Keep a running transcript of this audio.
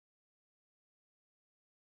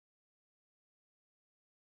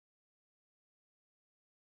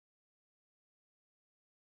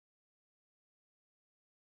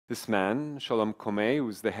this man, Shalom Komeh, who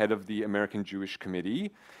was the head of the American Jewish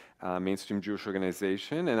Committee, mainstream Jewish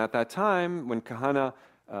organization. And at that time, when Kahana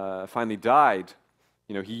finally died,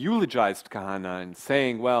 he eulogized Kahana and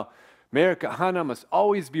saying, well, Meir Kahana must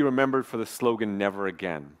always be remembered for the slogan, never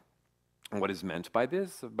again. And what is meant by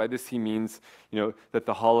this? By this he means, that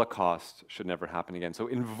the Holocaust should never happen again. So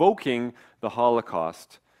invoking the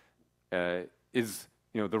Holocaust is,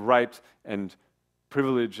 the right and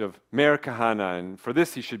privilege of Meir Kahana, and for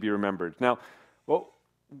this he should be remembered. Now,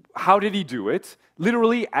 how did he do it?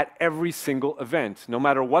 Literally at every single event. No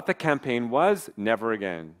matter what the campaign was, never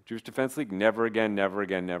again. Jewish Defense League, never again, never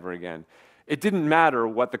again, never again. It didn't matter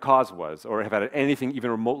what the cause was or have had anything even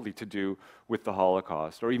remotely to do with the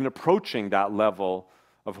Holocaust or even approaching that level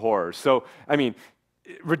of horror. So,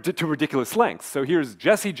 to ridiculous lengths. So here's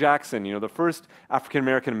Jesse Jackson, the first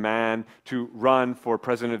African-American man to run for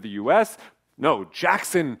president of the US. No,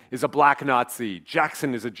 Jackson is a black Nazi.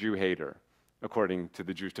 Jackson is a Jew hater, according to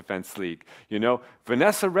the Jewish Defense League.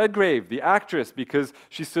 Vanessa Redgrave, the actress, because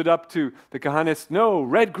she stood up to the Kahanists. No,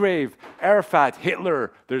 Redgrave, Arafat,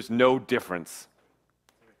 Hitler, there's no difference.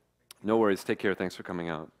 No worries, take care, thanks for coming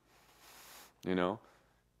out.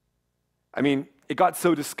 It got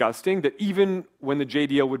so disgusting that even when the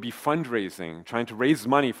JDL would be fundraising, trying to raise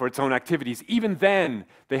money for its own activities, even then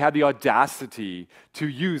they had the audacity to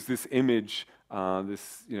use this image,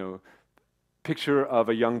 this picture of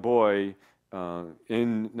a young boy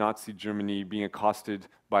in Nazi Germany being accosted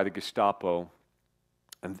by the Gestapo,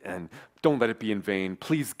 and don't let it be in vain,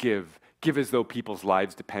 please give as though people's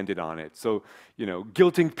lives depended on it. So,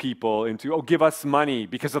 guilting people into, give us money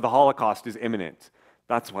because of the Holocaust is imminent.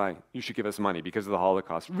 That's why you should give us money, because of the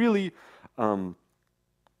Holocaust. Really,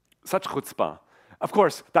 such chutzpah. Of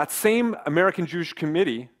course, that same American Jewish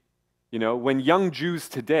Committee, when young Jews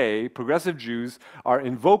today, progressive Jews, are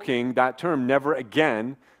invoking that term, never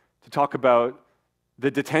again, to talk about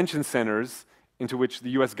the detention centers into which the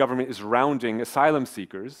US government is rounding asylum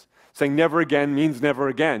seekers, saying never again means never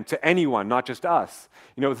again to anyone, not just us.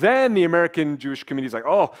 Then the American Jewish Committee is like,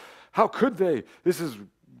 oh, how could they? This is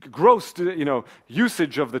gross,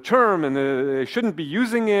 usage of the term, and they shouldn't be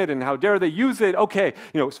using it, and how dare they use it? Okay,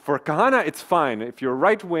 for Kahana, it's fine. If you're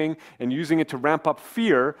right-wing and using it to ramp up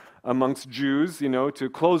fear amongst Jews, to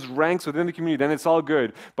close ranks within the community, then it's all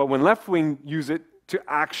good. But when left-wing use it to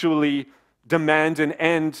actually demand an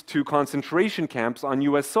end to concentration camps on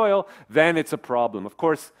US soil, then it's a problem. Of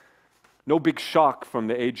course, no big shock from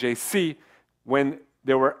the AJC when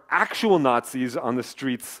there were actual Nazis on the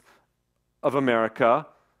streets of America.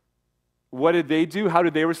 What did they do? How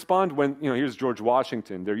did they respond? When, here's George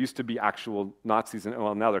Washington. There used to be actual Nazis, and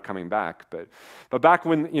well, now they're coming back. But back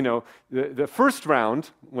when, the first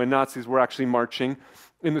round, when Nazis were actually marching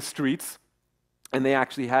in the streets, and they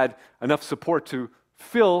actually had enough support to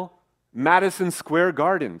fill Madison Square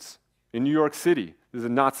Gardens in New York City. There's a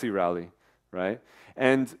Nazi rally, right?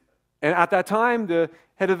 And at that time, the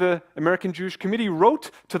head of the American Jewish Committee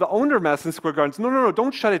wrote to the owner of Madison Square Gardens, no,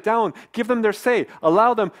 don't shut it down. Give them their say.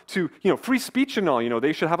 Allow them to, free speech and all,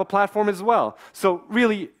 they should have a platform as well. So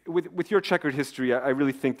really, with your checkered history, I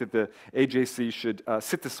really think that the AJC should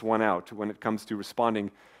sit this one out when it comes to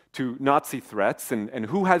responding to Nazi threats and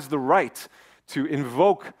who has the right to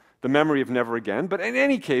invoke the memory of never again. But in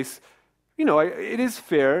any case, it is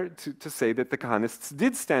fair to say that the Kahanists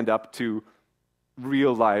did stand up to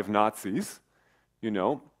real live Nazis.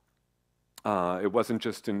 It wasn't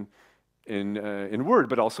just in word,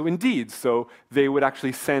 but also in deed. So they would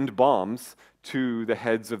actually send bombs to the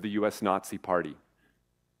heads of the US Nazi Party.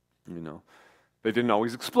 They didn't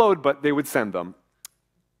always explode, but they would send them.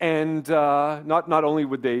 And not only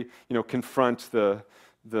would they, confront the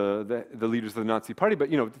leaders of the Nazi Party, but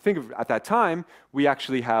think of at that time we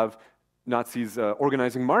actually have Nazis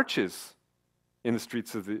organizing marches in the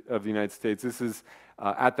streets of the United States. This is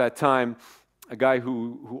at that time a guy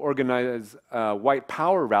who organized a white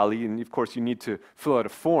power rally, and of course you need to fill out a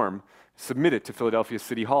form, submit it to Philadelphia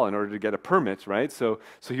City Hall in order to get a permit, right? So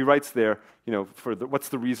he writes there, what's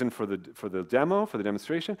the reason for the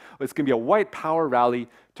demonstration? Well, it's going to be a white power rally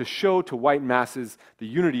to show to white masses the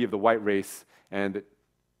unity of the white race, and that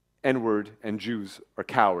N-word and Jews are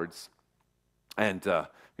cowards. And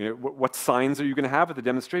what signs are you going to have at the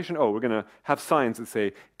demonstration? Oh, we're going to have signs that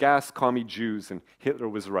say, "Gas, commie Jews," and "Hitler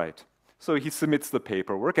was right." So he submits the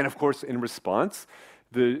paperwork, and of course, in response,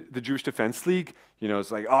 the Jewish Defense League,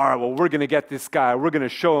 is like, all right, well, we're going to get this guy, we're going to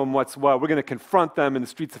show him what's what, we're going to confront them in the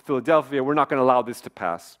streets of Philadelphia, we're not going to allow this to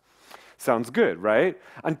pass. Sounds good, right?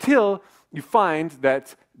 Until you find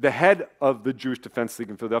that the head of the Jewish Defense League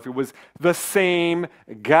in Philadelphia was the same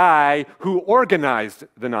guy who organized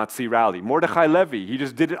the Nazi rally, Mordechai Levy. He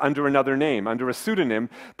just did it under another name, under a pseudonym,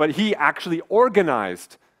 but he actually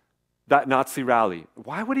organized that Nazi rally.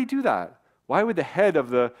 Why would he do that? Why would the head of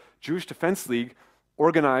the Jewish Defense League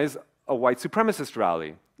organize a white supremacist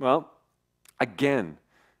rally? Well, again,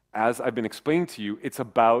 as I've been explaining to you, it's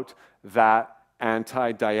about that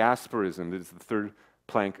anti-diasporism that is the third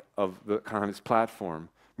plank of the Kahana's platform.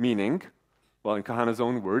 Meaning, well, in Kahana's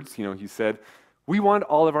own words, he said, we want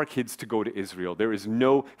all of our kids to go to Israel. There is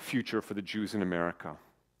no future for the Jews in America.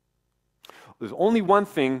 There's only one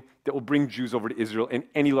thing that will bring Jews over to Israel in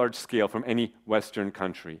any large scale from any Western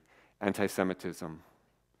country: anti-Semitism.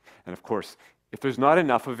 And of course, if there's not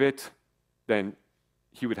enough of it, then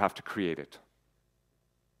he would have to create it.